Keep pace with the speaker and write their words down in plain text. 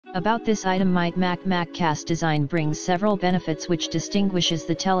About this item, Mak60 design brings several benefits which distinguishes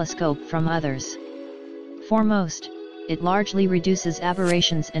the telescope from others. Foremost, it largely reduces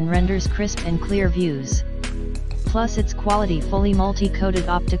aberrations and renders crisp and clear views. Plus, its quality fully multi-coated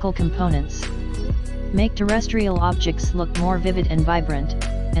optical components make terrestrial objects look more vivid and vibrant,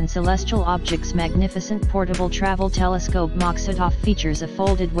 and celestial objects magnificent. Portable travel telescope Maksutov features a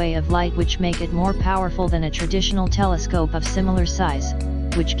folded way of light which make it more powerful than a traditional telescope of similar size,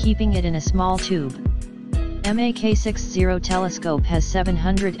 which keeping it in a small tube. Mak60 telescope has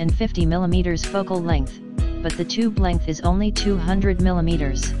 750mm focal length, but the tube length is only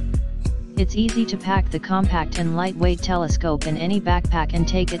 200mm. It's easy to pack the compact and lightweight telescope in any backpack and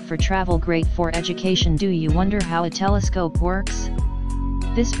take it for travel. Great for education. Do you wonder how a telescope works?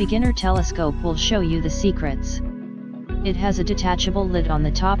 This beginner telescope will show you the secrets. It has a detachable lid on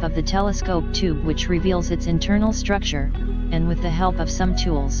the top of the telescope tube which reveals its internal structure, and with the help of some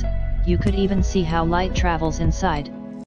tools, you could even see how light travels inside.